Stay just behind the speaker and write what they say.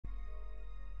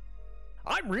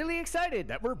I'm really excited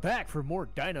that we're back for more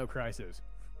Dino Crisis.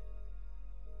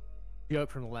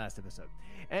 Joke from the last episode.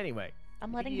 Anyway,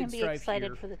 I'm letting him be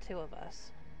excited for the two of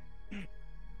us.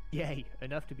 Yay,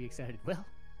 enough to be excited. Well,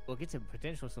 we'll get some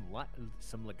potential some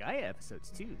Legaia episodes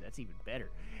too. That's even better,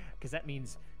 because that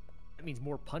means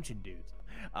more punching dudes.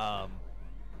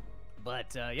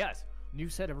 But yes, new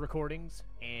set of recordings,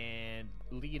 and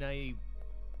Lee and I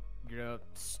figured out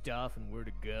stuff and where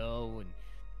to go and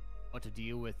what to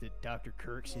deal with the Dr.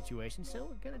 Kirk situation. So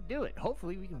we're gonna do it.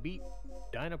 Hopefully, we can beat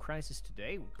Dino Crisis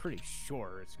today. We're pretty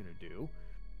sure it's gonna do.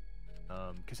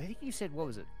 Because I think you said, what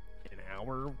was it, an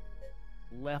hour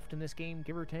left in this game,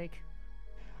 give or take?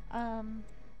 About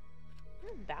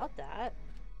that.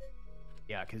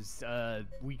 Yeah, because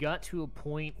we got to a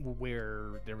point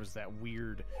where there was that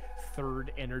weird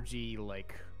third energy,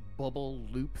 like, bubble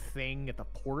loop thing at the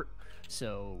port,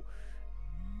 so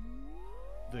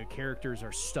the characters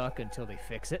are stuck until they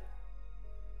fix it.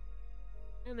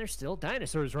 And there's still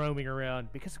dinosaurs roaming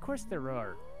around, because of course there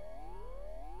are.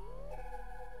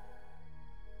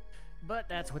 But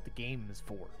that's what the game is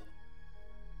for.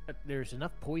 But there's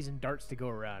enough poison darts to go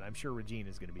around. I'm sure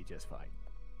Regina's going to be just fine.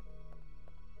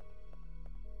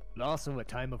 But also, at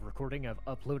time of recording, I've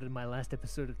uploaded my last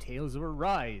episode of Tales of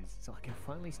Arise, so I can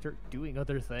finally start doing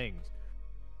other things.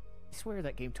 I swear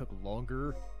that game took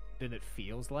longer than it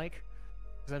feels like,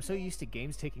 because I'm so used to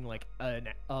games taking like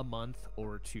a month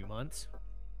or 2 months.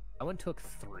 That one took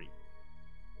 3.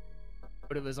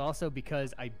 But it was also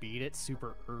because I beat it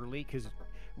super early, because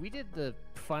we did the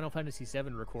Final Fantasy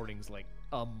VII recordings like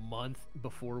a month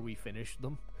before we finished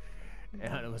them.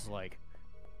 And it was like,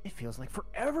 it feels like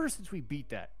forever since we beat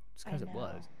that. It's because it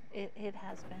was. It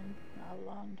has been a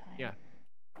long time. Yeah.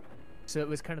 So it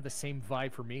was kind of the same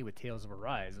vibe for me with Tales of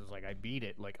Arise. It was like I beat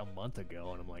it like a month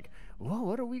ago, and I'm like, whoa,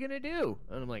 what are we going to do?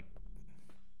 And I'm like,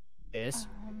 this.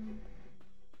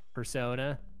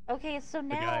 Persona. Okay, so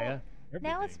now...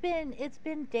 Now it's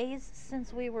been days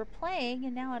since we were playing,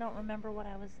 and now I don't remember what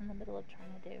I was in the middle of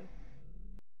trying to do.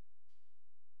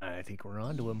 I think we're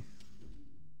on to him.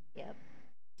 Yep.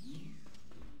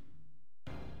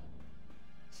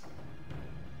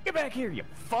 Get back here, you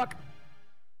fuck!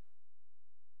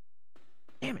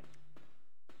 Damn it.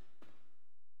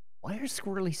 Why are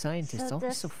squirrely scientists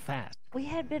always so fast? We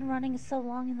had been running so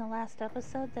long in the last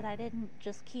episode that I didn't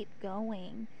just keep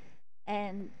going,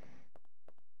 and...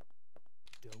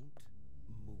 Don't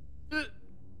move.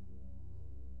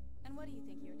 And what do you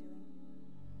think you're doing?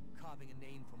 Carving a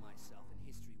name for myself in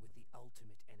history with the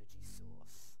ultimate energy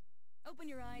source. Open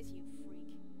your eyes, you freak.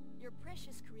 Your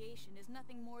precious creation is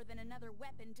nothing more than another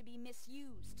weapon to be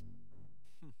misused.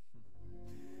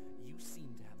 You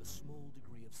seem to have a small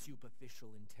degree of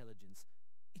superficial intelligence.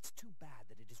 It's too bad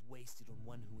that it is wasted on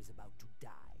one who is about to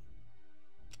die.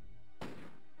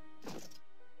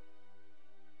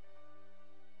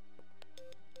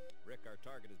 Rick, our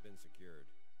target has been secured.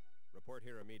 Report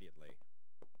here immediately.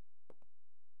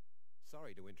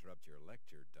 Sorry to interrupt your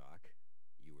lecture, Doc.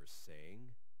 You were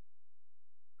saying?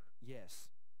 Yes,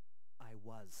 I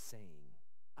was saying.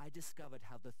 I discovered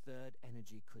how the third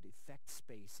energy could affect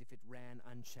space if it ran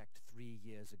unchecked 3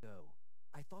 years ago.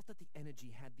 I thought that the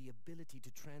energy had the ability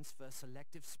to transfer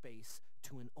selective space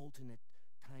to an alternate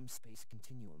time-space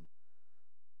continuum.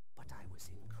 But I was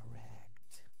incorrect.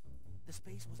 The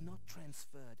space was not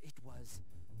transferred, it was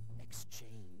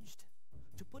exchanged.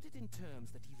 To put it in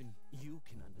terms that even you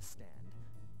can understand,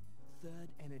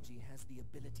 third energy has the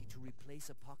ability to replace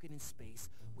a pocket in space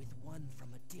with one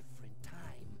from a different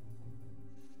time.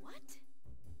 What?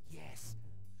 Yes.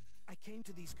 I came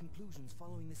to these conclusions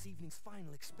following this evening's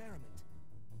final experiment.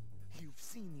 You've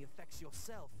seen the effects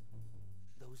yourself.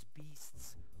 Those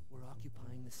beasts were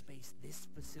occupying the space this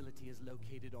facility is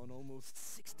located on almost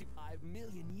 65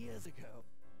 million years ago.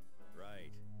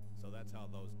 Right. So that's how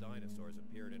those dinosaurs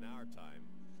appeared in our time.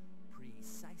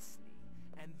 Precisely.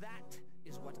 And that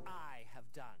is what I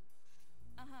have done.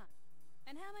 Uh-huh.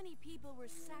 And how many people were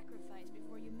sacrificed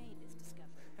before you made this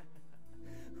discovery?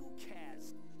 Who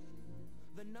cares?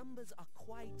 The numbers are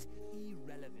quite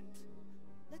irrelevant.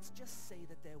 Let's just say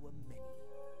that there were many.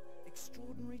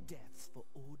 Extraordinary deaths for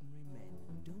ordinary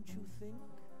men, don't you think?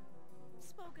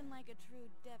 Spoken like a true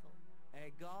devil.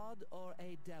 A god or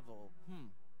a devil?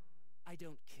 I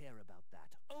don't care about that.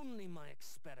 Only my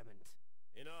experiment.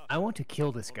 Enough. I want to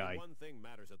kill this Only guy. one thing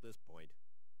matters at this point.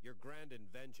 Your grand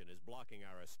invention is blocking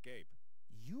our escape.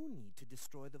 You need to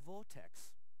destroy the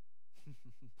vortex.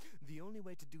 The only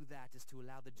way to do that is to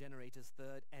allow the generator's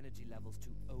third energy levels to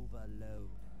overload.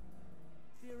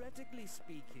 Theoretically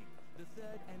speaking, the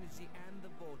third energy and the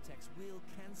vortex will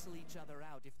cancel each other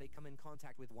out if they come in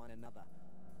contact with one another.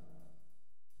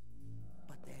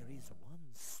 is one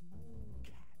small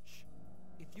catch.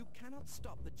 If you cannot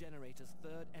stop the generator's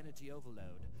third energy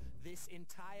overload, this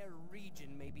entire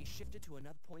region may be shifted to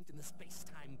another point in the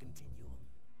space-time continuum.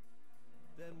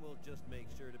 Then we'll just make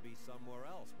sure to be somewhere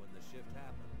else when the shift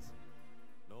happens.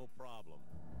 No problem.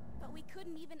 But we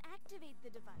couldn't even activate the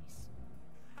device.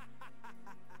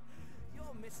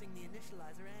 You're missing the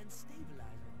initializer and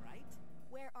stabilizer, right?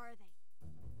 Where are they?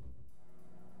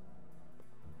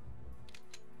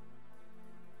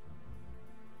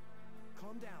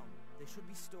 Calm down. They should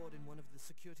be stored in one of the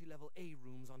security level A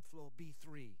rooms on floor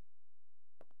B3.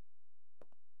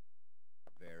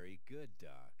 Very good,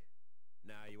 Doc.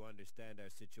 Now you understand our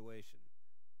situation.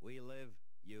 We live,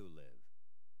 you live.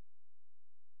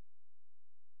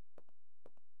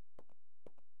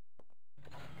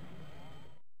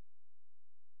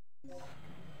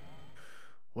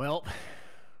 Well,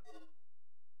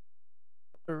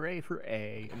 hooray for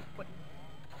A. And what?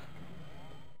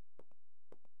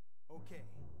 Okay,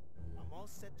 I'm all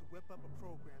set to whip up a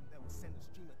program that will send a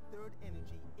stream of third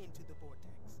energy into the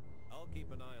vortex. I'll keep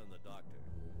an eye on the doctor.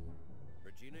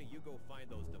 Regina, you go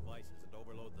find those devices and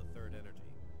overload the third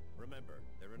energy. Remember,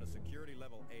 they're in a security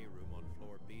level A room on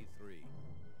floor B3.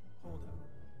 Hold up.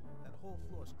 That whole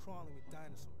floor is crawling with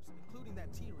dinosaurs, including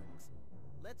that T-Rex.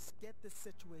 Let's get this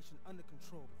situation under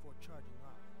control before charging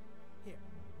off. Here,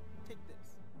 take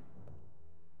this.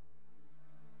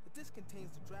 The disk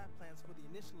contains the draft plans for the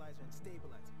initializer and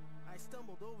stabilizer. I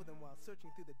stumbled over them while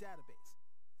searching through the database.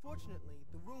 Fortunately,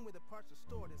 the room where the parts are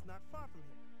stored is not far from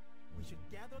here. We should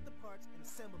gather up the parts and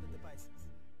assemble the devices.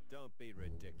 Don't be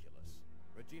ridiculous.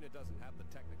 Regina doesn't have the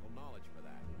technical knowledge for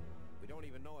that. We don't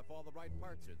even know if all the right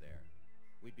parts are there.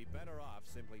 We'd be better off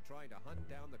simply trying to hunt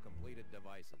down the completed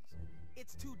devices.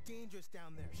 It's too dangerous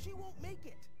down there. She won't make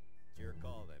it. It's your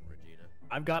call then, Regina.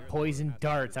 I've got poison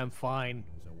darts. I'm fine.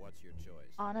 So what's your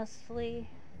choice? Honestly,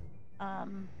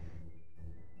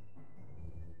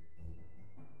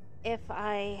 if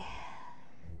I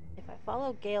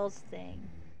follow Gale's thing,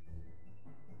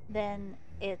 then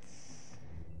I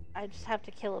just have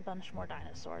to kill a bunch more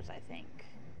dinosaurs, I think.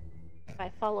 If I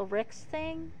follow Rick's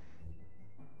thing,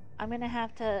 I'm gonna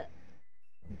have to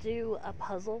do a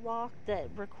puzzle lock that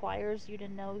requires you to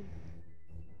know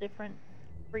different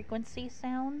frequency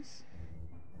sounds.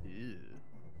 Ew.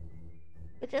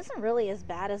 Which isn't really as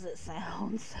bad as it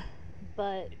sounds,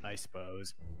 but... I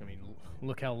suppose. I mean,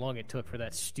 look how long it took for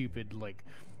that stupid, like,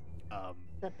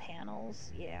 the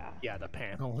panels, yeah. Yeah, the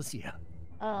panels, yeah.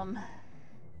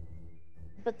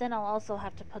 But then I'll also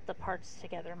have to put the parts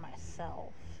together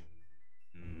myself.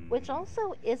 Which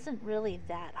also isn't really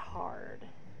that hard.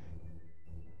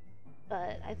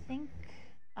 But I think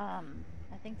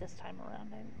this time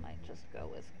around I might just go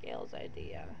with Gale's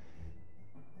idea.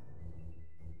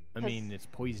 I mean, it's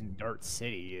Poison Dart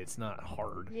City. It's not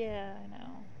hard. Yeah, I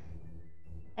know.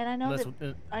 And I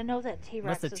know that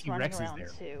T-Rex is running around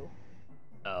too.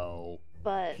 Oh.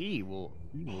 But he will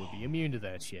be immune to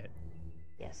that shit.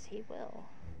 Yes, he will.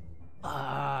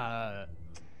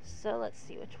 So let's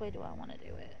see, which way do I want to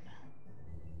do it?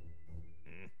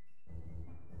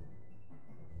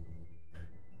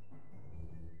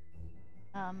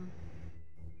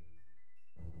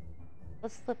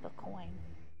 Let's flip a coin.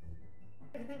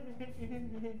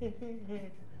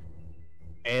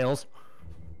 Ales.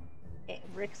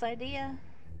 Rick's idea?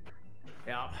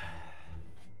 Yeah.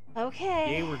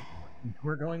 Okay. Yeah,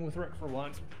 we're going with Rick for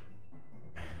once.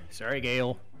 Sorry,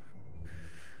 Gale.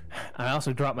 I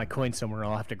also dropped my coin somewhere.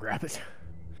 I'll have to grab it.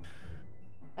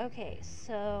 Okay,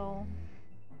 so...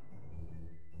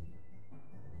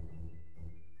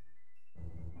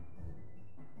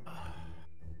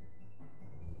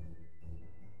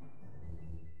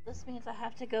 This means I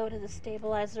have to go to the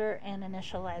stabilizer and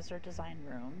initializer design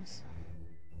rooms.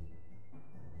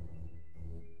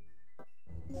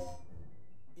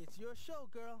 It's your show,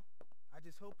 girl. I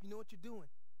just hope you know what you're doing.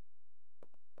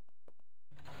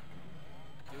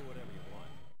 Do whatever you want.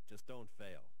 Just don't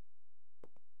fail.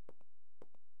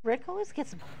 Rick always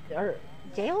gets, or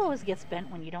Gale always gets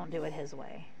bent when you don't do it his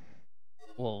way.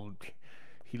 Well,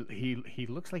 he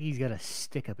looks like he's got a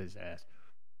stick up his ass.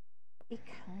 He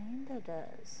kinda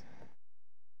does.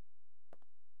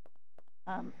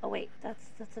 Oh wait,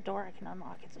 that's a door I can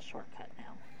unlock. It's a shortcut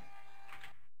now.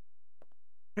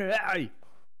 Hey!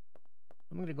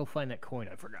 I'm gonna go find that coin.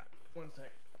 I forgot. One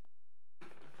sec.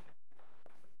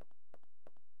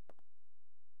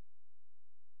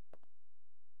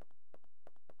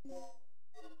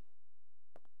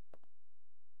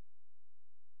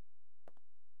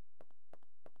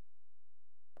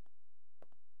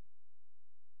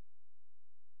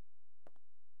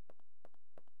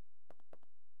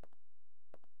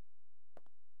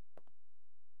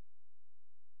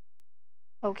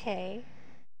 Okay.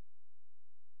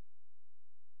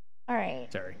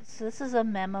 Alright. Sorry. So this is a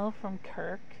memo from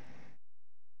Kirk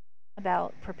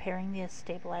about preparing the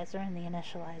stabilizer and the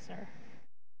initializer.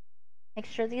 Make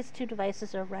sure these two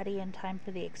devices are ready in time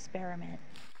for the experiment.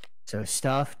 So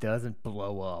stuff doesn't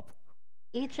blow up.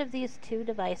 Each of these two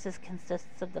devices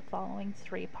consists of the following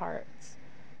three parts.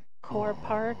 Core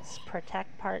parts,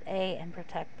 Protect Part A, and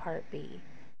Protect Part B.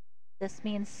 This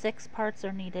means 6 parts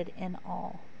are needed in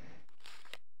all.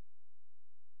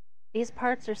 These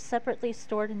parts are separately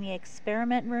stored in the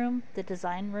experiment room, the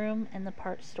design room, and the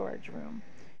part storage room.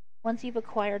 Once you've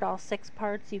acquired all 6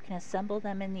 parts, you can assemble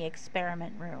them in the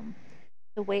experiment room.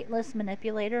 The weightless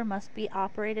manipulator must be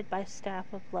operated by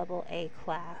staff of level A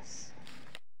class.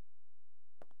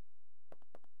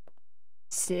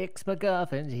 6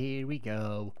 MacGuffins, here we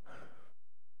go.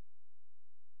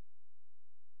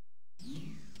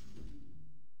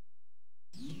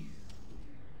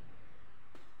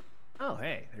 Oh,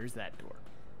 hey, there's that door.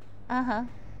 Uh-huh.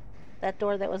 That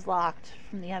door that was locked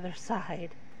from the other side.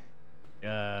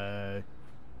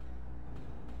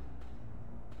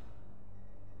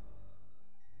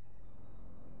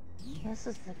 This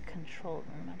is the control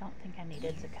room. I don't think I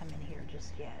needed to come in here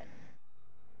just yet.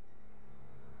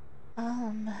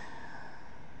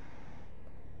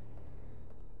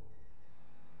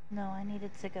 No, I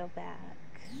needed to go back.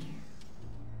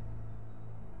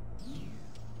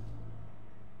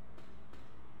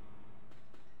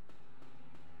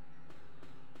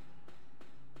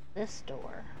 This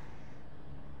door.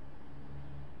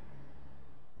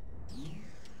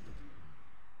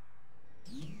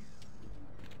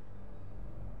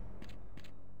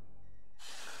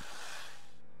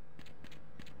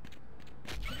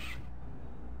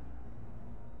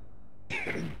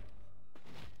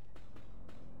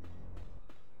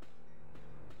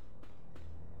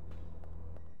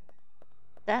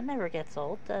 That never gets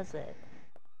old, does it?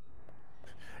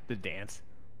 The dance.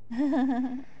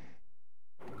 A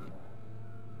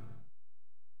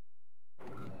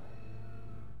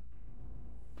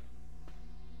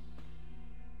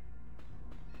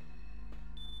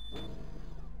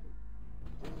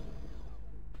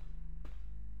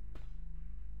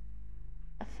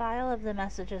file of the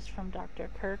messages from Dr.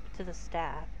 Kirk to the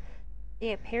staff.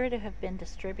 They appear to have been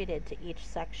distributed to each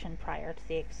section prior to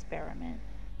the experiment.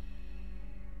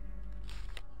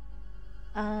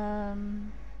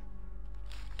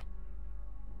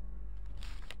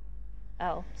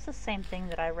 Oh, it's the same thing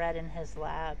that I read in his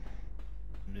lab.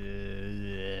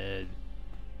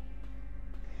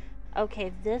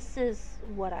 Okay, this is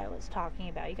what I was talking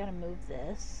about. You gotta move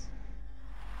this.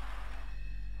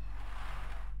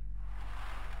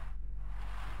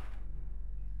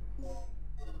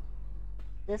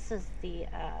 This is the,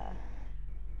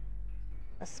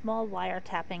 a small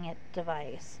wiretapping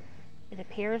device. It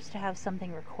appears to have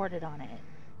something recorded on it.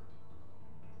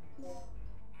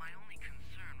 My only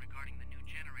concern regarding the new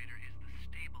generator is the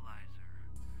stabilizer.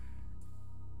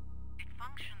 It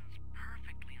functions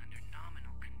perfectly under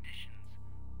nominal conditions,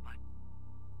 but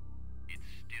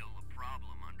it's still a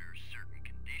problem under certain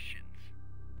conditions.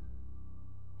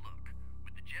 Look,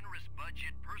 with the generous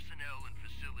budget, personnel, and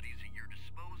facilities at your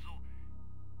disposal,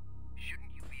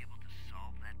 shouldn't you be able to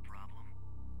solve that problem?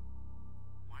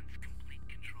 Once complete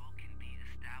control can be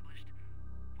established,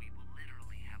 we will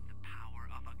literally have the power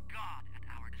of a god at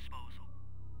our disposal.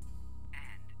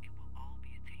 And it will all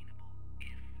be attainable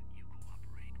if you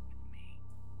cooperate with me.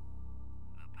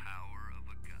 The power of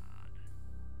a god.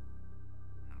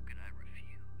 How could I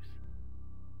refuse?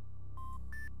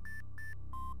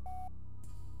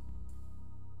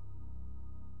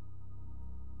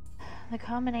 The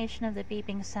combination of the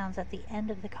beeping sounds at the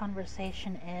end of the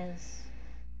conversation is...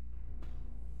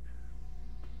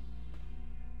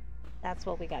 That's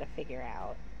what we gotta figure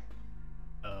out.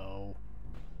 Oh.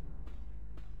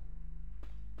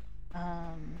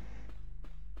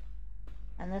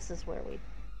 And this is where we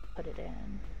put it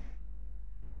in.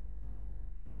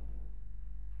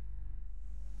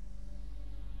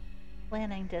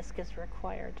 Landing disk is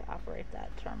required to operate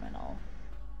that terminal.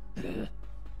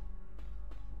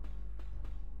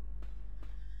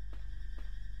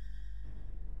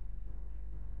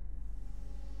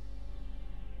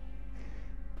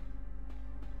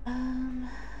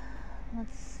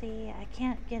 Let's see, I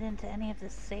can't get into any of the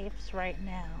safes right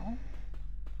now.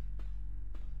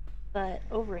 But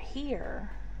over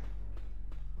here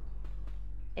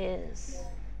is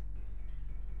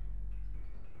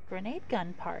grenade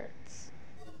gun parts.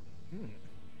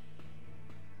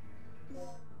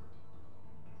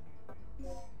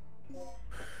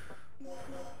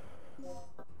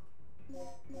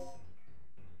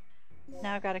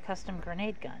 Now I've got a custom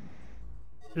grenade gun.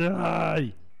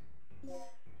 Die!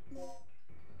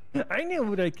 I know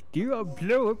what I could do. I'll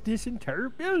blow up this entire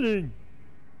building.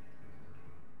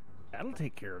 That'll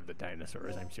take care of the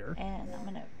dinosaurs, I'm sure. And I'm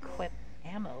gonna equip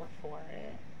ammo for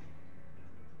it.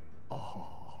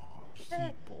 Oh,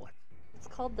 heat bullet. It's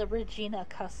called the Regina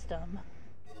Custom.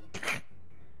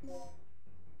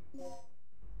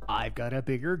 I've got a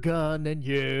bigger gun than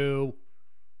you.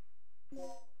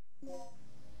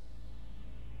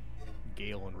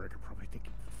 Gale and Rick are probably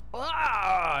thinking,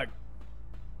 fuck!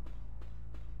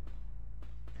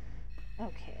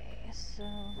 Okay, so...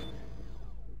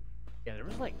 Yeah, there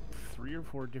was like 3 or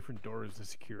 4 different doors to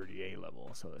security A level,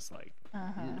 so it's like...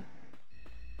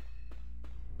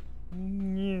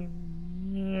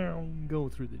 Go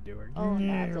through the door. Oh,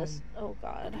 not this... Oh,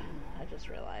 God. I just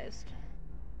realized.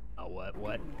 Oh, what?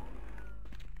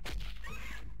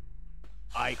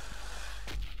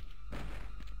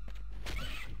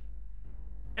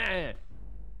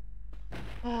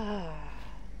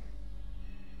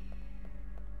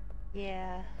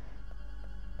 Yeah.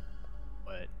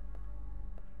 What?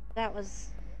 That was...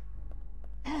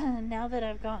 Now that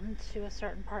I've gotten to a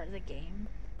certain part of the game,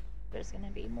 there's gonna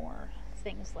be more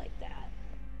things like that.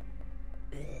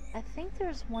 I think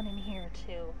there's one in here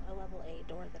too, a level A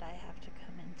door that I have to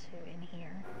come into in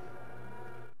here.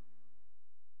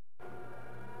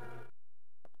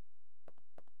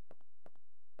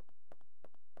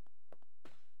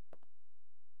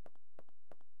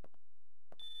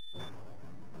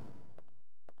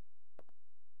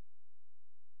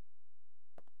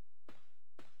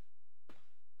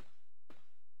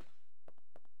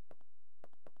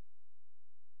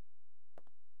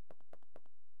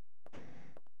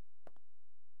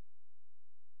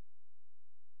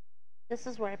 This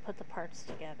is where I put the parts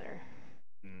together.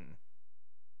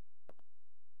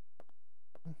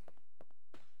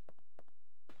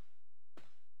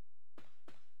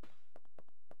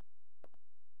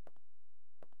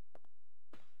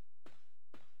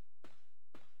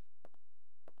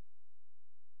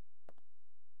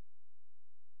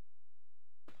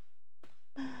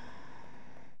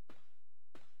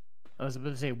 I was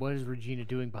about to say, what is Regina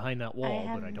doing behind that wall?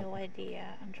 I have but I don't. no idea.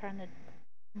 I'm trying to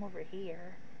come over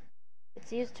here.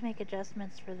 It's used to make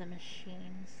adjustments for the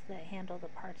machines that handle the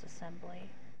parts assembly.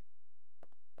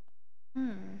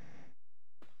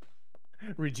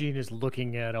 Regina's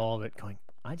looking at all of it, going,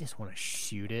 I just want to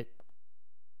shoot it.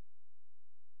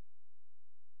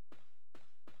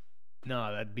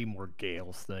 No, that'd be more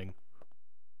Gale's thing.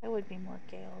 That would be more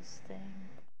Gale's thing.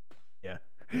 Yeah.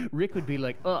 Rick would be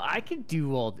like, oh, I can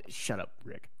do all this. Shut up,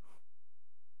 Rick.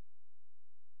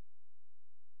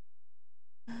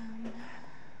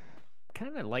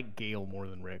 Kind of like Gale more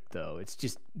than Rick, though. It's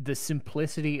just the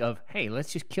simplicity of, hey,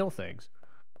 let's just kill things.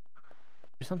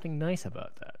 There's something nice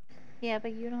about that. Yeah,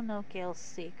 but you don't know Gale's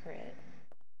secret.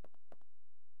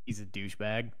 He's a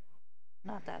douchebag.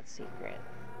 Not that secret.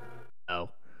 Oh.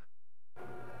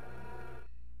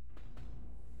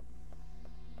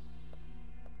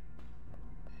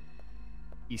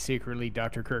 He's secretly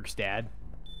Dr. Kirk's dad.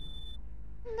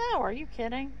 No, are you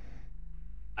kidding?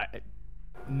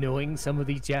 Knowing some of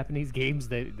these Japanese games,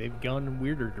 they've gone in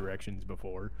weirder directions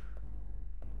before.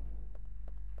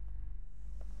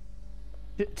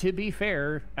 To be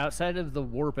fair, outside of the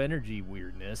warp energy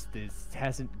weirdness, this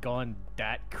hasn't gone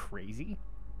that crazy.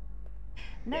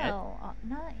 No,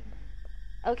 not.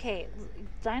 Okay,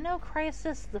 Dino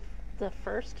Crisis, the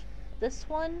first, this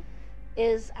one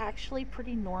is actually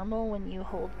pretty normal when you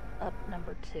hold up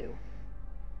number 2.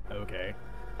 Okay.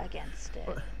 Against it.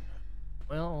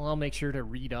 Well, I'll make sure to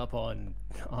read up on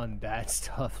that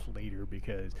stuff later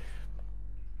because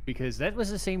that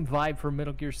was the same vibe for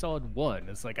Metal Gear Solid 1.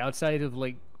 It's like outside of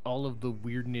like all of the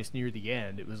weirdness near the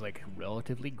end, it was like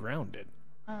relatively grounded.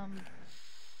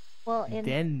 Well,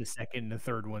 then the second and the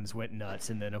third ones went nuts,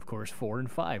 and then of course 4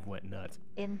 and 5 went nuts.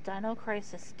 In Dino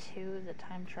Crisis 2, the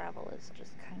time travel is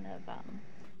just kind of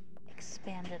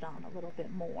expanded on a little bit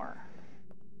more.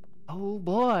 Oh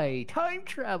boy, time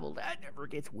travel, that never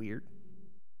gets weird.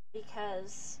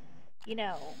 Because, you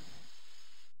know,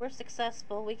 we're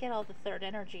successful, we get all the third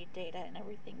energy data and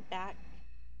everything back.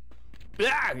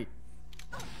 Ah!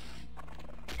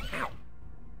 Ow.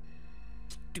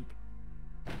 Stupid.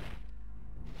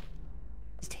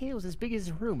 His tail's as big as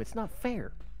his room, it's not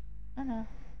fair. I know.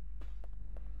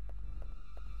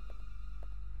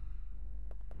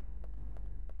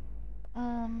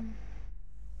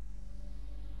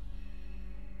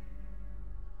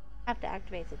 I have to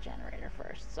activate the generator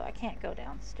first, so I can't go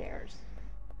downstairs.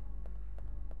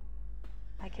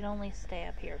 I can only stay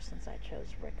up here since I chose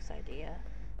Rick's idea.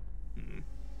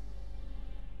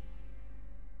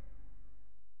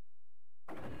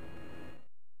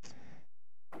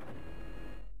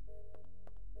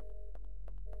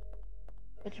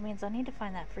 Which means I need to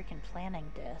find that freaking planning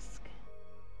disc.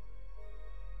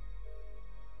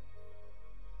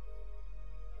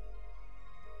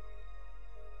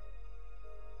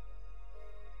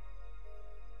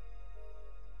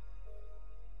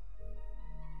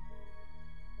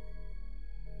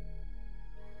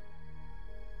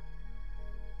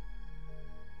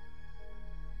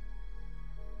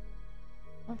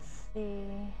 Let's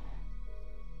see.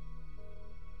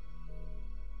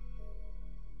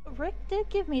 Rick did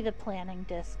give me the planning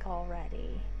disc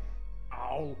already.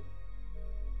 Ow.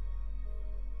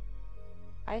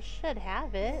 I should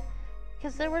have it.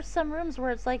 Because there were some rooms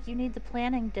where it's like you need the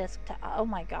planning disc to... Oh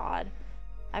my god.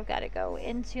 I've got to go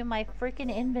into my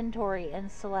freaking inventory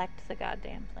and select the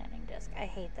goddamn planning disc. I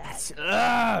hate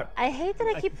that. I hate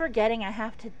that I keep forgetting I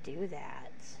have to do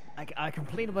that. I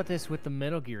complain about this with the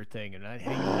Metal Gear thing, and how you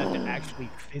have to actually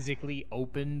physically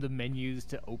open the menus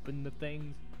to open the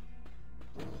things.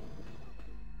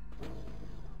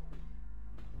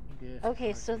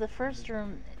 Okay, so the first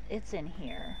room, it's in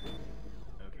here.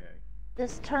 Okay.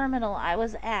 This terminal I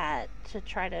was at to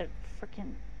try to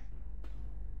freaking...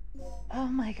 Oh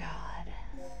my god.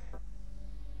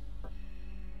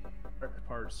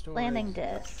 Part storage. Landing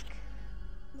disc.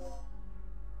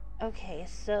 Okay,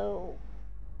 so...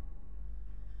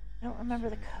 I don't remember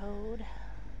the code.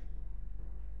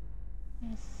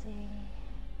 Let me see.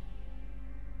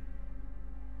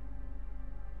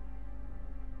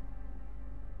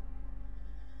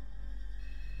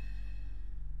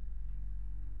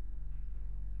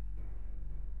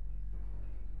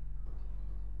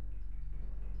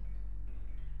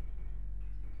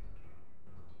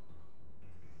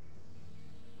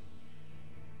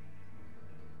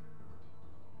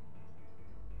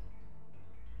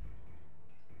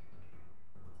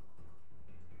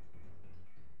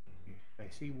 I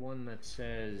see one that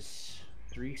says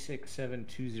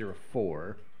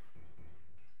 367204.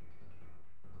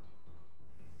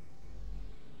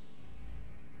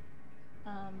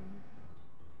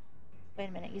 Wait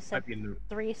a minute, you said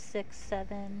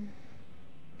 367...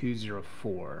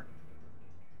 204.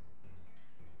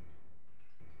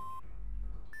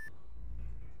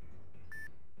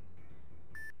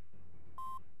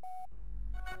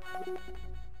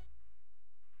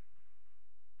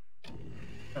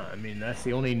 I mean, that's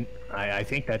the only... I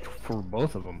think that's for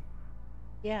both of them.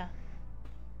 Yeah.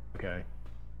 Okay.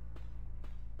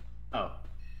 Oh.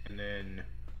 And then...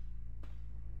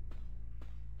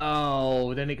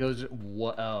 Oh, then it goes...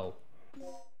 What? Oh.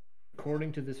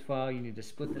 According to this file, you need to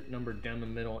split that number down the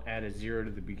middle, add a 0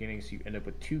 to the beginning, so you end up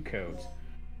with 2 codes.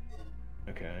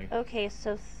 Okay. Okay,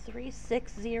 so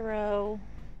 360... and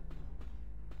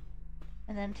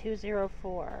then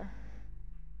 204.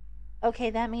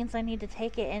 Okay, that means I need to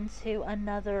take it into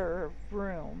another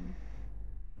room.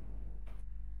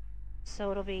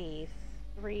 So it'll be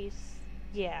 3...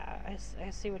 Yeah, I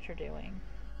see what you're doing.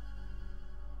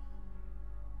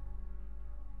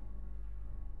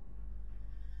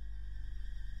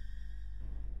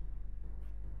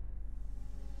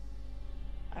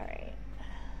 Alright.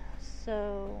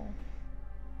 So...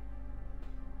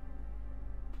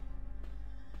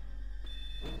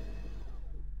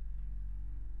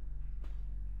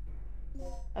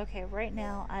 Okay, right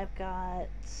now I've got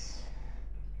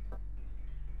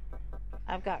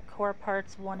core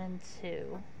parts 1 and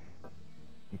 2.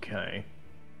 Okay.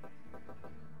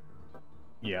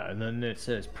 Yeah, and then it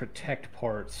says protect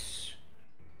parts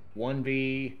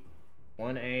 1B,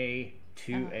 1A,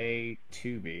 2A,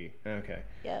 2B. Okay.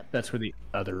 Yep. That's where the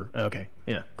other... Okay,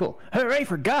 yeah, cool. Hooray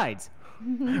for guides!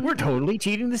 We're totally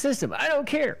cheating the system. I don't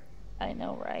care! I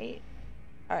know, right?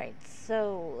 Alright,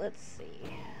 so let's see.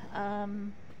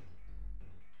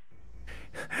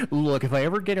 Look, if I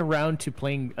ever get around to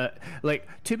playing... like,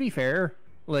 to be fair,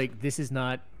 like, this is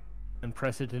not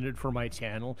unprecedented for my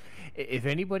channel. If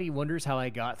anybody wonders how I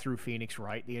got through Phoenix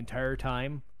Wright the entire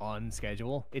time on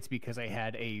schedule, it's because I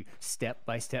had a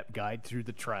step-by-step guide through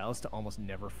the trials to almost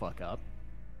never fuck up.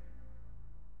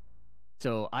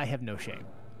 So I have no shame.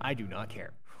 I do not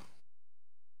care.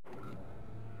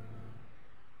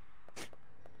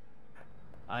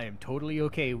 I am totally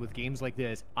okay with games like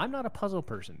this. I'm not a puzzle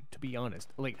person, to be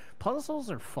honest. Like,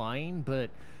 puzzles are fine, but,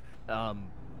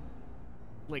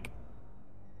 like,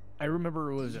 I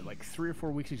remember, was it like 3 or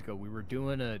 4 weeks ago, we were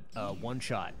doing a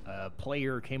one-shot. A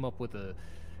player came up with it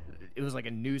was like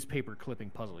a newspaper clipping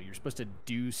puzzle. You're supposed to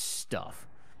do stuff.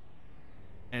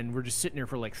 And we're just sitting there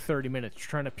for like 30 minutes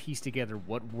trying to piece together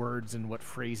what words and what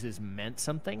phrases meant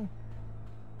something.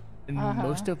 And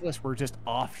most of us were just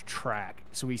off track.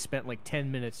 So we spent like 10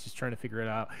 minutes just trying to figure it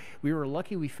out. We were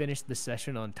lucky we finished the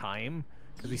session on time,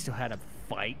 because we still had a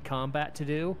fight combat to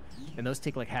do, and those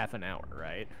take like half an hour,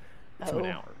 right? To an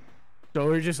hour. So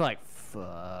we're just like,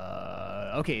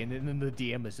 fuck. Okay, and then the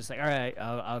DM is just like, all right,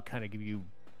 I'll kind of give you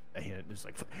a hint. It's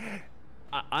like,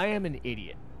 I am an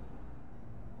idiot.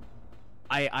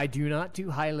 I do not do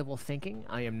high-level thinking.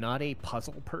 I am not a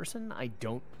puzzle person. I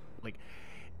don't, like,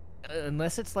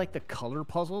 unless it's like the color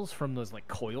puzzles from those, like,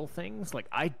 coil things. Like,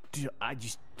 I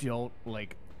just don't,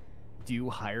 like, do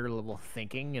higher-level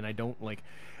thinking, and I don't, like,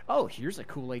 oh, here's a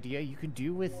cool idea you can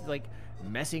do with, like,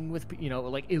 messing with, you know,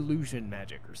 like, illusion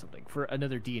magic or something. For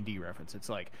another D&D reference, it's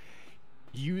like,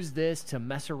 use this to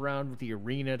mess around with the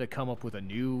arena to come up with a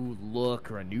new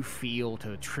look or a new feel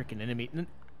to trick an enemy.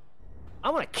 I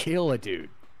want to kill a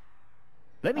dude.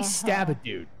 Let me stab a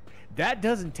dude. That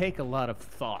doesn't take a lot of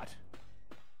thought.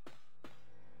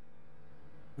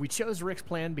 We chose Rick's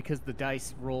plan because the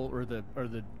dice roll or the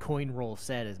coin roll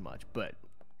said as much, but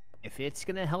if it's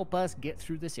gonna help us get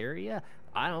through this area,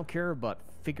 I don't care about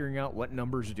figuring out what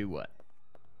numbers do what.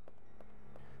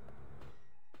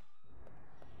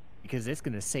 Because it's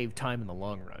gonna save time in the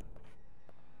long run.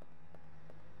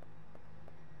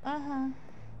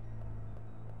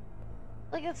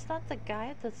 Like, it's not the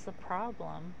guide that's the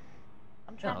problem.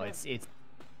 I'm trying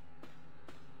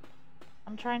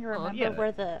I'm trying to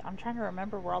remember I'm trying to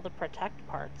remember where all the protect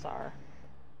parts are.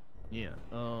 Yeah.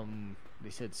 They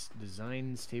said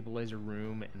design stabilizer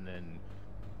room and then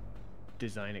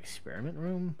design experiment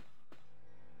room.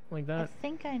 Like that. I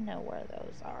think I know where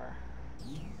those are.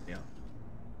 Yeah.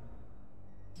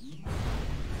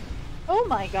 Oh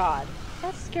my god.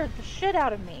 That scared the shit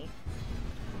out of me.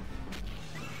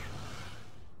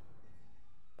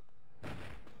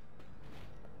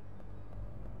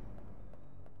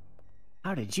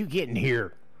 How did you get in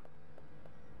here?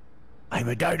 I'm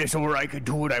a dinosaur, I can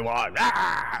do what I want.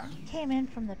 Ah! Came in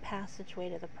from the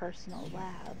passageway to the personal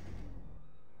lab.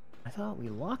 I thought we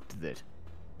locked it.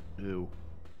 Ooh.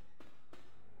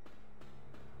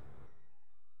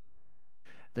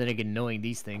 Then again, knowing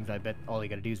these things, I bet all you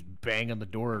gotta do is bang on the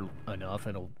door enough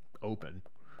and it'll open.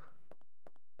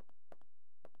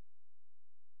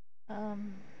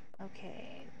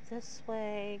 Okay. This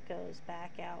way goes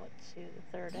back out to the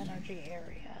third energy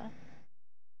area.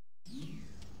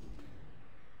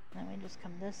 Then we just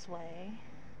come this way.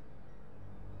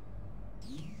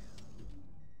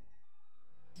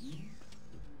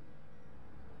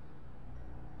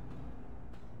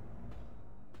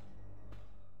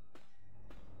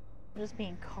 I'm just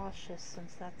being cautious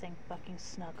since that thing fucking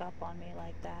snuck up on me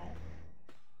like that.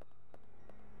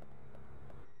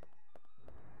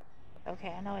 Okay,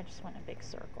 I know I just went in a big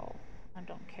circle. I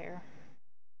don't care.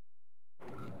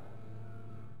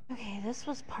 Okay, this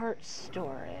was part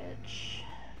storage.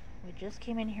 We just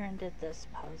came in here and did this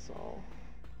puzzle.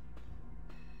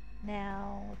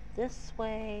 Now, this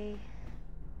way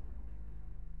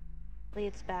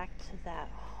leads back to that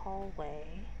hallway.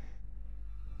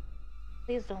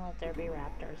 Please don't let there be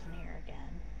raptors in here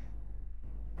again.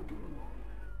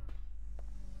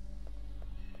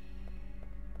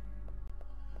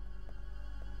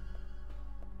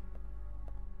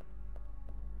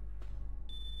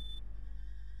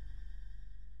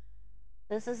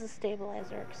 This is a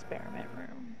stabilizer experiment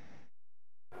room.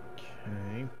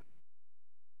 Okay.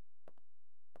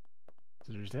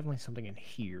 So there's definitely something in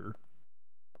here.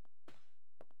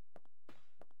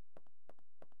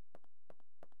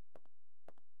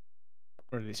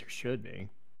 Or at least there should be.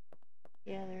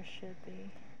 Yeah, there should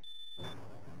be.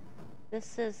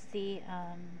 This is the,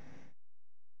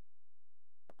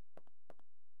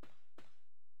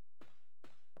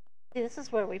 see, this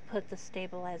is where we put the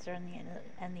stabilizer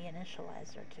and the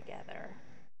initializer together.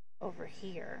 Over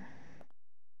here.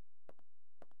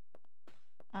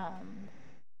 Let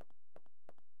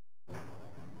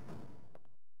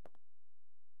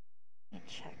me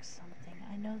check something.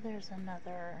 I know there's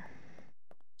another...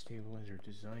 Stabilizer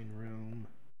design room.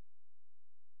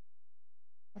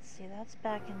 Let's see, that's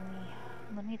back in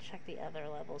the... Let me check the other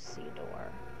level C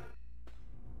door.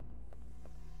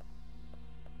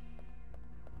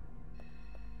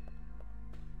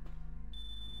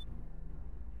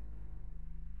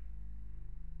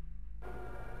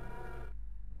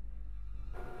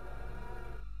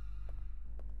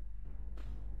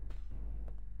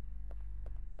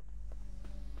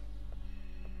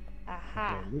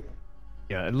 Aha.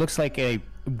 Yeah, it looks like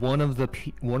one of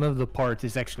the parts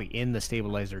is actually in the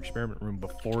stabilizer experiment room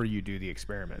before you do the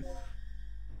experiment.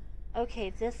 Okay,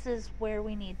 this is where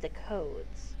we need the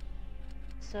codes.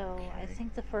 So okay. I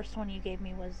think the first one you gave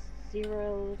me was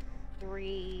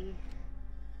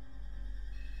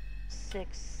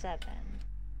 0367.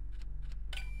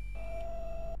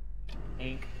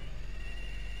 Ink.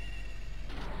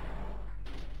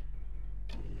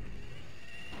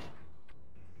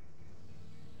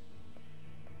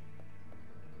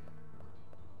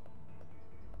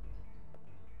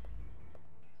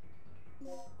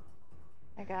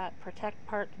 I got protect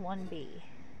part 1B.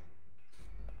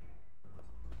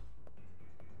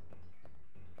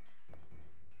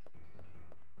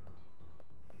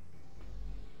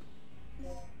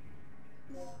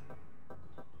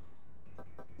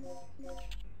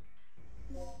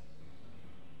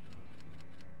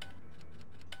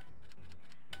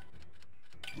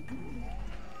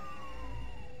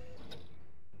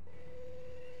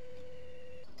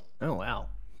 Oh, wow.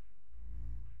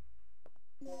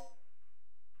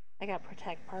 I got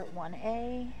protect part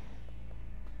 1A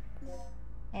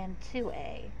and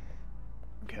 2A.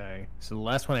 Okay. So the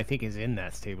last one I think is in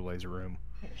that stabilizer room.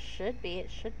 It should be.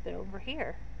 It should be over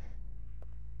here.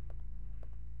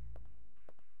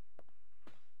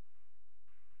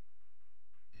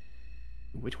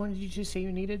 Which one did you just say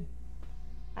you needed?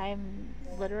 I'm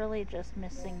literally just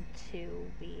missing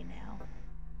 2B now.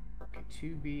 Okay,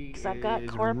 2B Because I've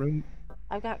got room.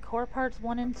 I've got core parts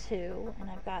 1 and 2, and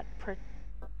I've got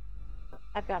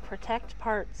protect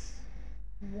parts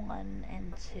 1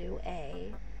 and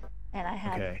 2A, and I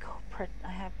have Okay.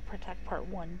 I have protect part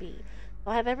 1B.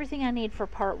 So I have everything I need for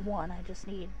part 1. I just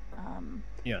need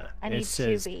Yeah. I it need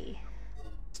says 2B.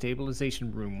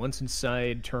 stabilization room. Once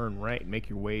inside, turn right, make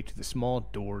your way to the small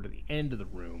door to the end of the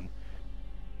room,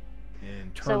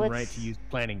 and turn right to use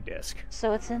planning disc.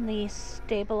 So it's in the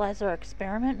stabilizer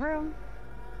experiment room?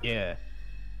 Yeah.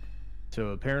 So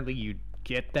apparently you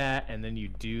get that, and then you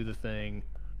do the thing.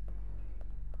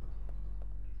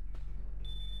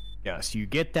 Yeah, so you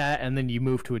get that, and then you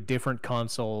move to a different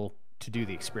console to do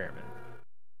the experiment.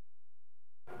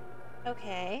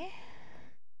 Okay.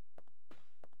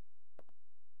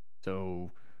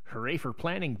 So, hooray for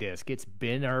planning disc. It's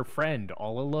been our friend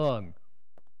all along.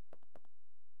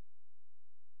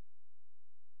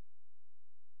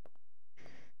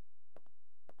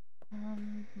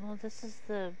 Well, this is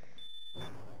the...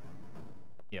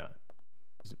 Yeah.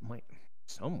 Is it might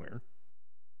somewhere?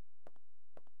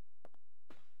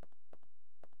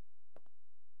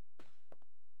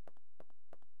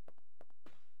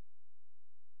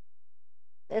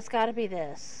 It's gotta be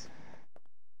this.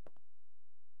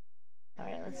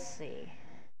 Alright, let's see.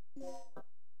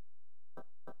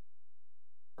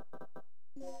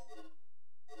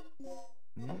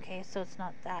 Okay, so it's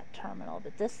not that terminal,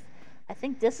 but this... I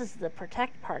think this is the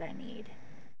protect part I need.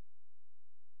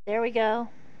 There we go.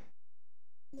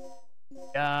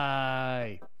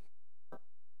 Die!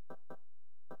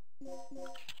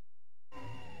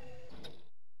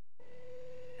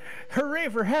 Hooray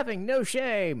for having no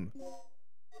shame!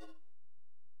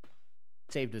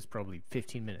 Saved us probably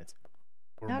 15 minutes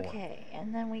or more. Okay,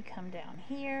 and then we come down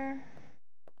here.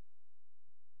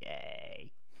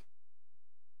 Yay.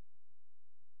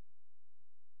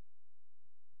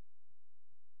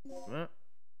 Oh.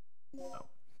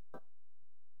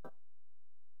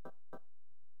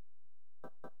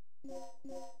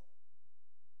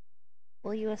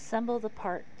 Will you assemble the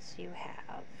parts you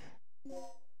have?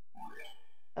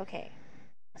 Okay.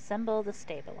 Assemble the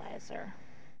stabilizer.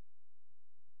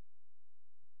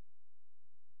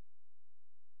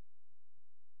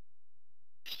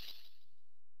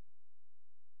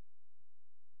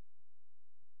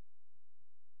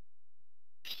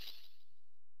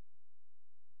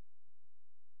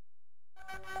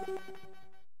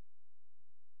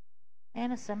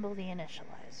 And assemble the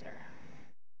initializer.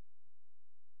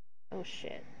 Oh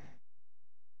shit.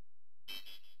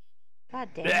 God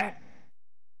damn it.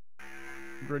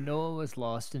 Granola was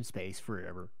lost in space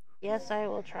forever. Yes, I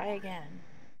will try again.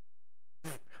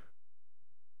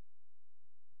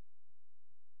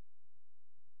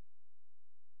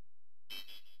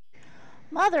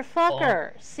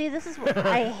 Motherfucker! Oh. See, this is what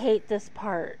I hate this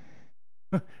part.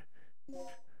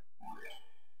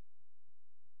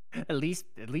 At least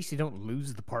you don't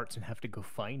lose the parts and have to go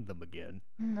find them again.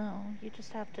 No, you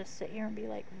just have to sit here and be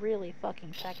like really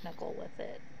fucking technical with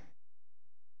it.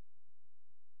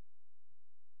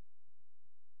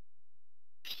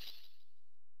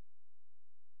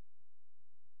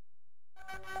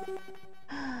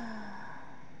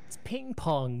 It's ping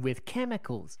pong with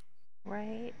chemicals.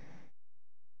 Right?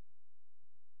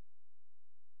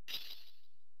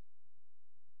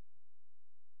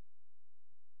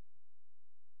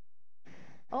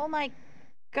 Oh my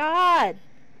god!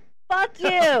 Fuck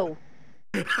you!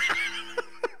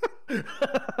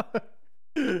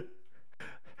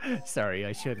 Sorry,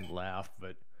 I shouldn't laugh,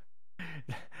 but...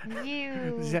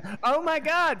 You... Oh my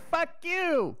god, fuck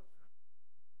you!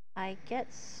 I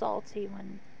get salty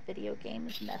when video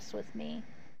games mess with me.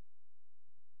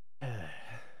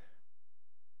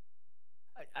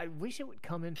 I wish it would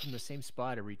come in from the same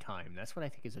spot every time. That's what I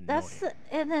think is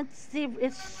annoying.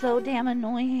 It's so damn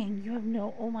annoying. You have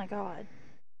no. Oh my god.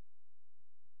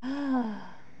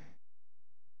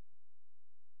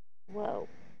 Whoa.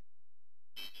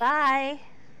 Bye.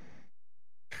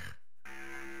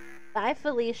 Bye,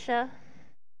 Felicia.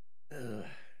 Ugh.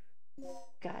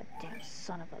 Goddamn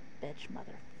son of a bitch,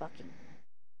 motherfucking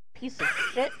piece of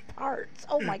shit parts.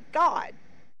 Oh my god.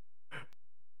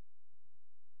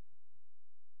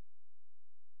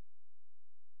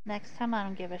 Next time I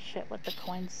don't give a shit what the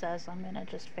coin says, I'm gonna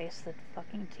just face the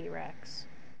fucking T-Rex.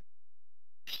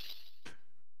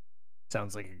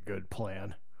 Sounds like a good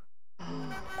plan.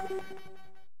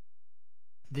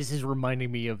 This is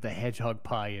reminding me of the hedgehog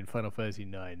pie in Final Fantasy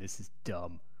IX. This is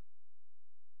dumb.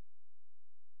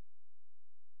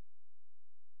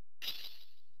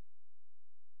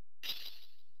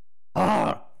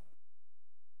 Ah!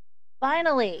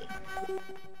 Finally!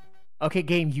 Okay,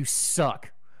 game, you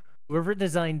suck. Whoever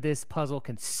designed this puzzle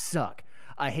can suck.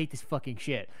 I hate this fucking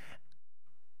shit.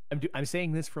 I'm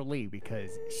saying this for Leigh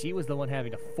because she was the one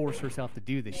having to force herself to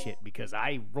do this shit because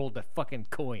I rolled a fucking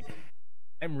coin.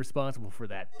 I'm responsible for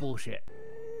that bullshit.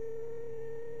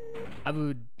 I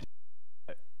would...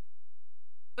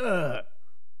 It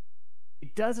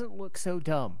doesn't look so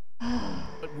dumb.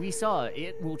 But we saw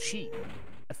it will cheat.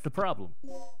 That's the problem.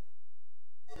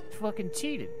 It fucking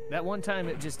cheated. That one time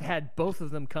it just had both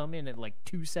of them come in at like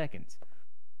 2 seconds.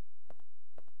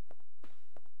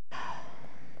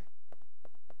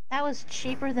 That was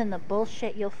cheaper than the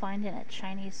bullshit you'll find in a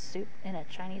Chinese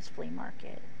flea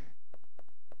market.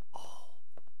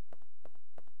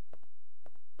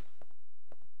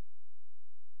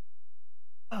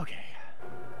 Okay.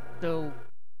 So,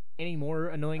 any more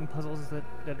annoying puzzles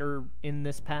that are in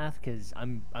this path? Because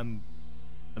I'm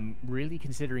really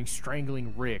considering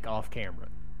strangling Rick off camera.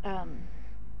 You're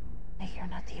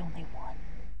not the only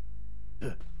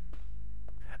one.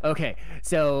 Okay,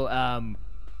 so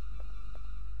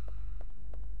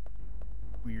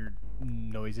weird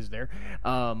noises there.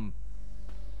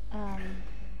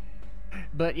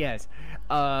 But yes.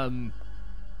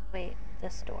 Wait,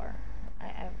 this door.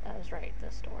 I was right,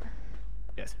 this door.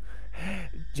 Yes.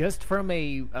 Just from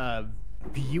a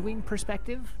viewing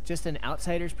perspective, just an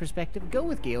outsider's perspective, go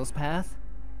with Gale's path.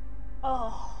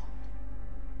 Oh.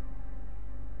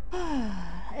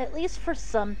 At least for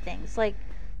some things. Like,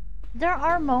 there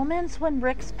are moments when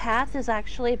Rick's path is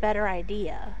actually a better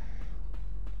idea.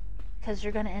 Because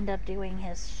you're going to end up doing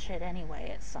his shit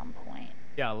anyway at some point.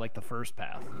 Yeah, like the first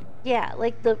path. Yeah,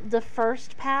 like the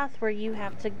first path where you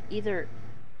have to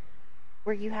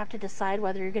decide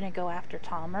whether you're going to go after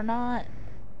Tom or not.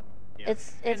 Yeah.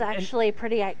 It's actually a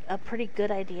pretty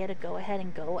good idea to go ahead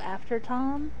and go after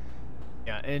Tom.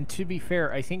 Yeah, and to be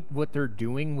fair, I think what they're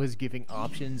doing was giving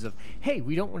options of, hey,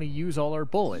 we don't want to use all our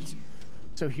bullets.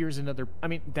 So here's another... I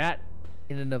mean, that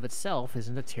in and of itself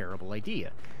isn't a terrible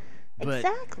idea. But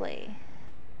exactly.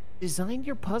 Design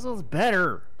your puzzles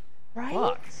better. Right?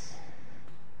 Fuck.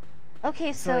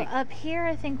 Okay, so like, up here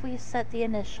I think we set the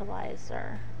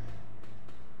initializer.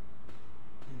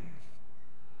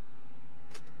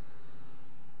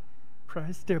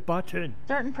 Press the button.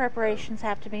 Certain preparations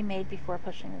have to be made before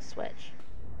pushing the switch.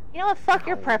 You know what? Fuck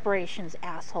your preparations,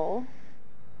 asshole.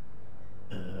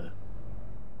 Error.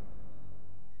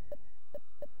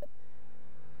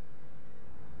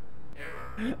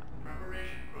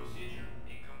 Preparation procedure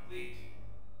incomplete.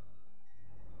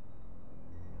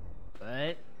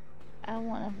 What? I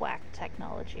want to whack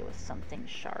technology with something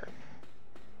sharp.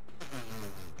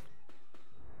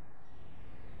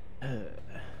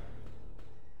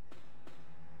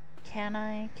 Can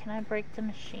I break the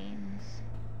machines?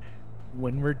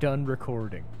 When we're done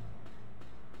recording.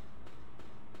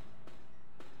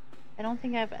 I don't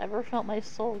think I've ever felt my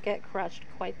soul get crushed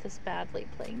quite this badly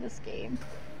playing this game.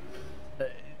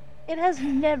 It has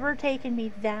never taken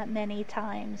me that many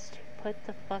times to put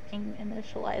the fucking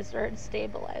initializer and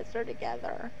stabilizer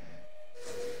together.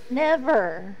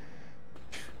 Never.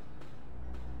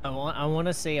 I want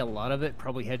to say a lot of it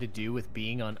probably had to do with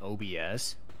being on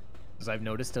OBS. Because I've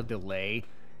noticed a delay.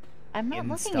 I'm not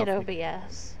looking at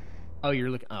OBS. Oh,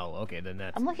 you're looking... Oh, okay, then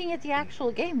that's... I'm looking at the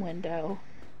actual game window.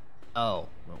 Oh,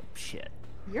 well, shit.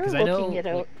 You're looking at...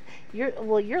 Like,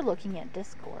 you're looking at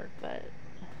Discord, but...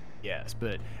 Yes,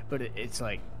 but it's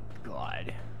like...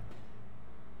 God...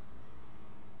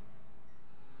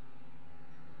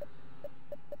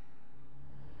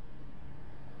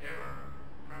 Error.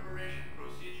 Preparation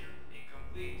procedure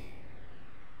incomplete.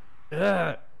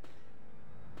 Ugh.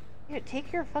 Here,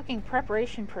 take your fucking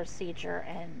preparation procedure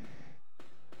and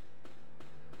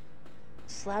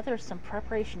slather some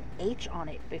preparation H on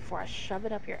it before I shove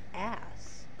it up your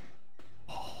ass.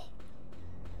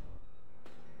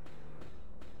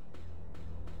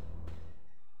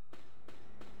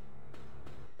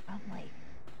 I'm like,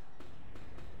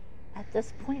 at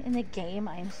this point in the game,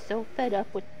 I am so fed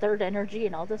up with third energy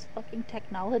and all this fucking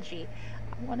technology.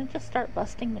 I want to just start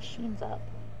busting machines up.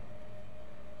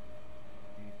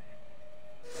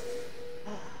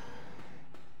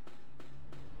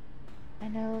 I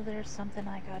know there's something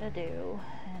I gotta do,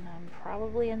 and I'm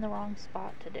probably in the wrong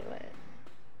spot to do it.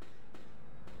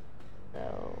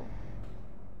 So,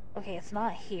 okay, it's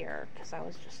not here, because I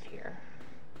was just here.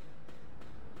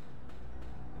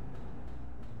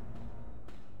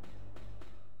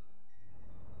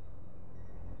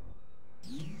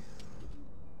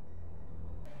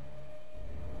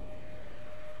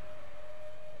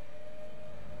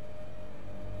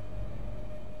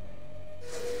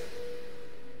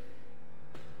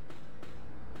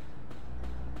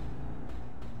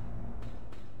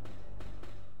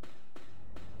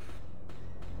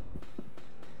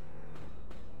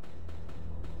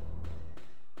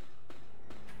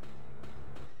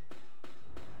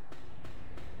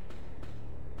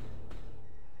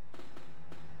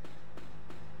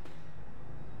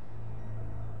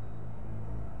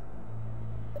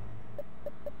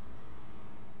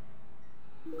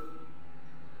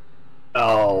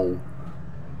 Oh.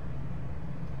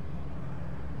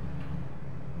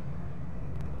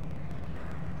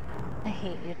 I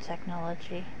hate you,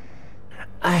 technology.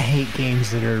 I hate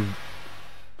games that are...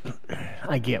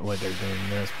 I get why they're doing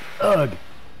this. Ugh!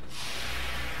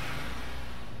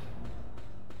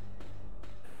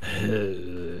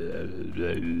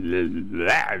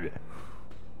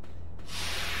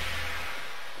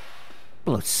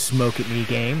 Blow smoke at me,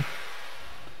 game.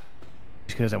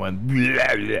 Just because I went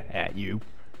at you.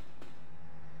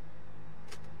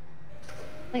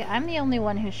 Like, I'm the only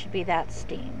one who should be that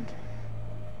steamed.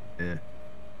 Yeah.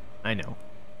 I know.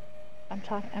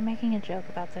 I'm making a joke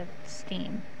about the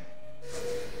steam.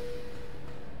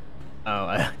 Oh,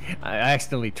 I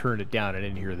accidentally turned it down. I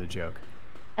didn't hear the joke.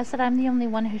 I said I'm the only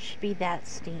one who should be that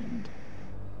steamed.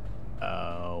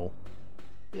 Oh.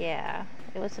 Yeah,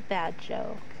 it was a bad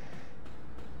joke.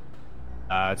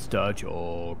 That's the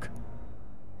joke.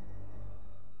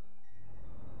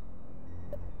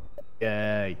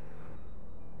 Yay.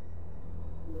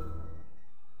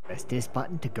 Press this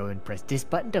button to go and press this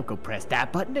button to go press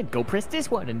that button and go press this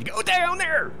one and go down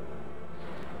there!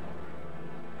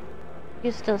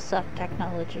 You still suck,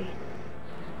 technology.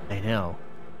 I know.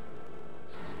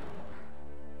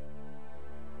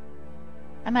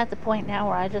 I'm at the point now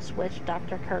where I just wish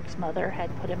Dr. Kirk's mother had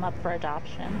put him up for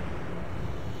adoption.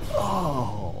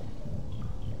 Oh.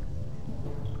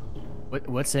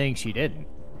 What's saying she didn't?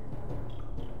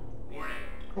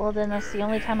 Well, then that's the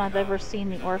only time I've ever seen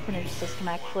the orphanage system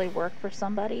actually work for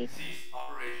somebody.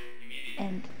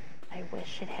 And I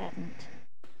wish it hadn't.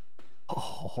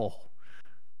 Oh.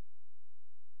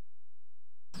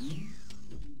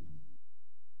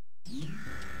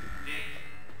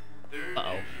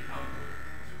 Uh-oh.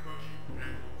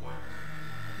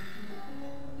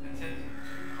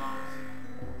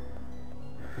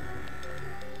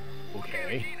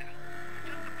 Okay.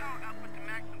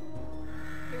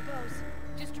 Here goes.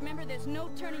 Just remember there's no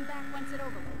turning back once it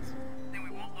overloads. Then we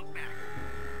won't look back.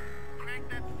 Crank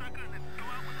that sucker and then go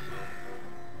out with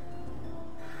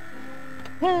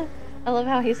a boom. I love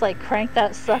how he's like, crank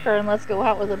that sucker and let's go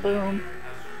out with a boom.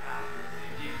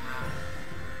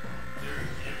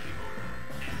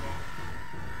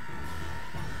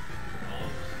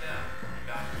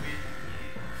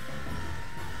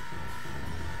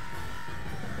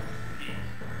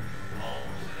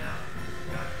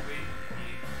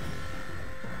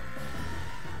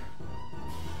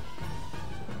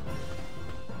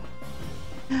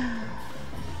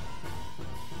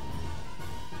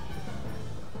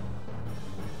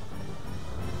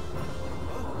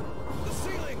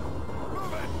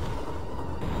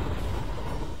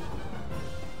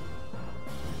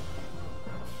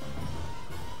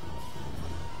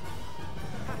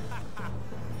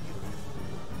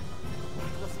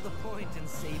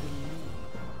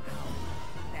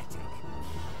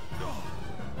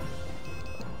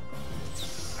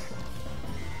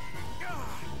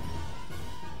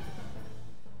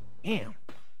 Damn.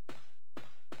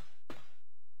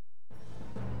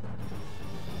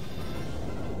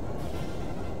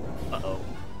 Uh-oh.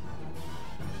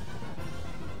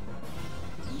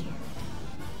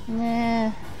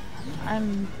 Nah,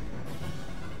 I'm...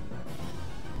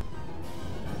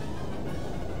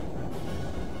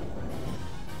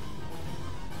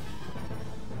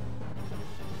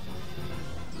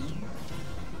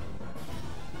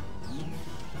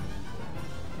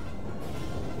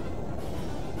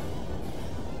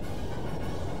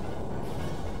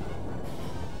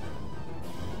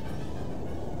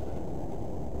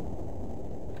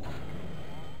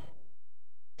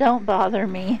 Don't bother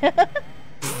me.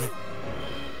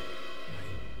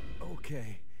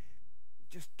 Okay.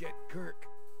 Just get Kirk.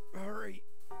 Hurry.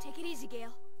 Take it easy,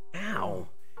 Gale. Ow.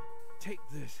 Take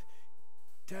this.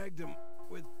 Tagged him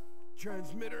with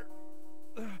transmitter.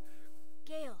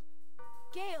 Gale.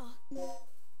 Gale.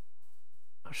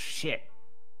 Oh, shit.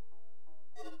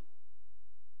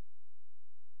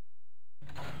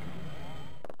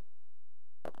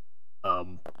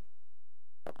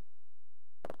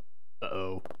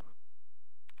 Uh-oh.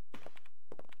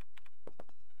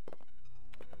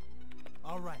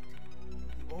 All right.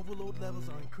 The overload levels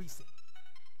are increasing.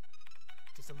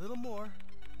 Just a little more.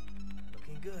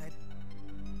 Looking good.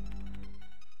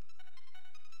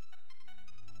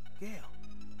 Gale,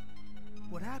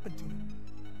 what happened to him?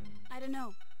 I don't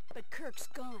know, but Kirk's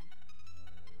gone.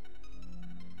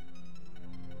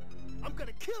 I'm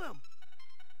gonna kill him!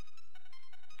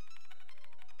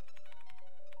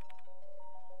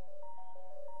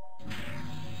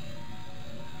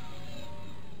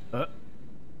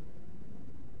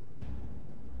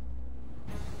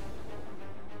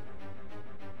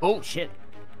 Oh, shit.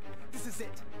 This is it.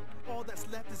 All that's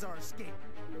left is our escape.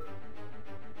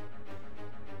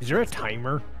 Is there a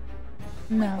timer?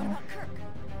 What No. about Kirk?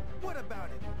 What about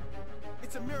it?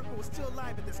 It's a miracle we're still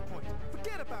alive at this point.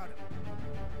 Forget about him.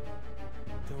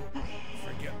 Don't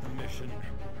forget the mission.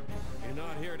 You're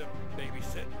not here to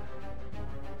babysit.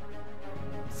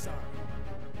 Sorry,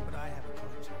 but I have a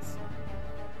conscience.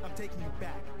 I'm taking you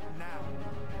back, now.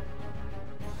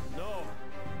 No.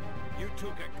 You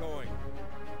two get going.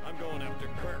 I'm going after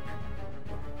Kirk.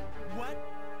 What?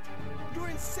 You're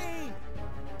insane!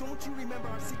 Don't you remember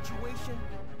our situation?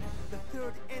 The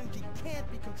third energy can't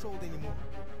be controlled anymore.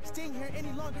 Staying here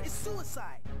any longer is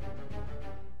suicide!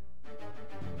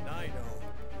 I know.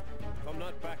 If I'm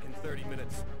not back in 30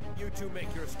 minutes, you two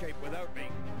make your escape without me.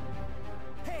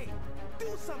 Hey,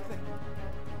 do something!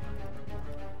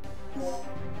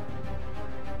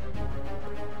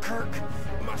 Kirk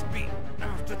must be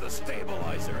after the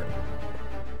stabilizer.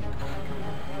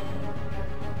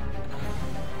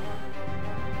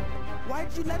 Why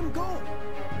did you let him go?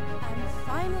 I'm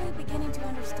finally beginning to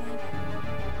understand him.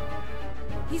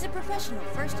 He's a professional,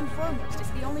 first and foremost. It's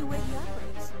the only way he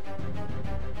operates.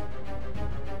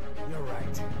 You're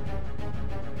right.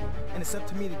 And it's up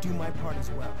to me to do my part as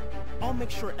well. I'll make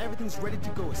sure everything's ready to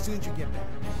go as soon as you get back.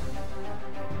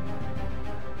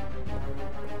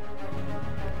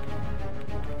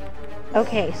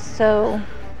 Okay, so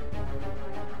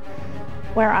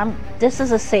this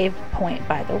is a save point,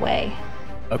 by the way.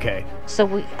 Okay.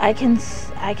 So I can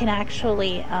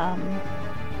actually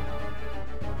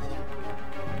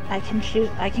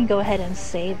I can go ahead and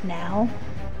save now.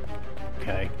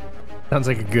 Okay. Sounds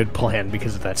like a good plan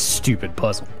because of that stupid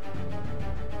puzzle.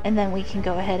 And then we can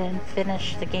go ahead and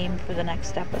finish the game for the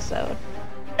next episode.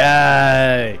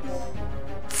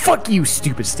 Fuck you,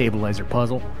 stupid stabilizer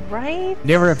puzzle. Right?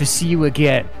 Never have to see you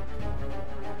again.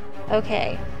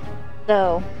 Okay.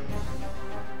 So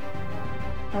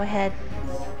go ahead.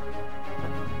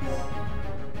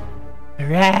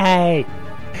 Right.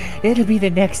 It'll be the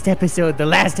next episode, the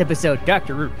last episode.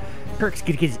 Dr. Kirk's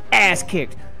gonna get his ass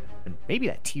kicked. And maybe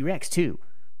that T-Rex too.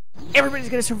 Everybody's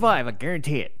gonna survive, I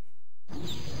guarantee it.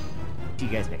 See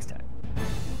you guys next time.